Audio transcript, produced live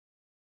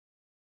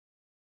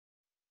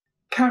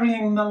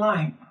Carrying the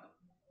Light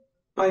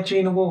by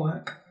Jina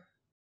Wallwork.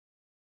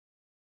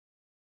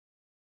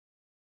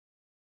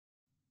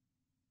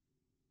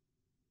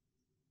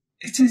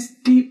 It is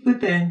deep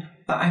within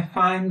that I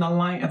find the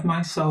light of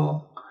my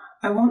soul.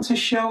 I want to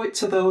show it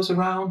to those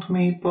around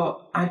me,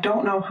 but I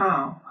don't know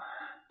how.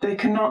 They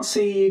cannot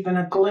see even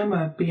a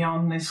glimmer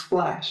beyond this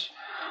flesh.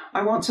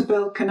 I want to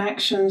build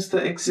connections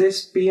that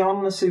exist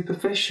beyond the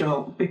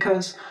superficial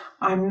because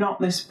I'm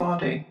not this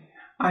body.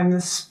 I'm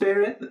the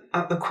spirit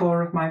at the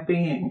core of my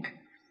being.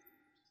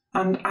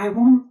 And I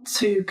want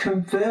to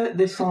convert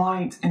this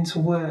light into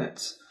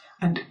words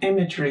and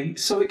imagery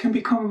so it can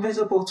become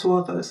visible to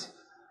others.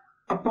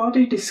 A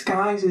body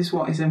disguises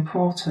what is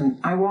important.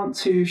 I want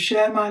to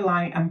share my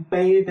light and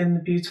bathe in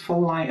the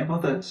beautiful light of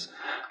others.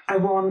 I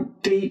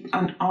want deep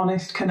and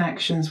honest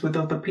connections with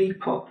other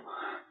people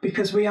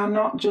because we are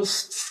not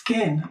just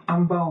skin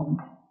and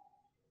bone.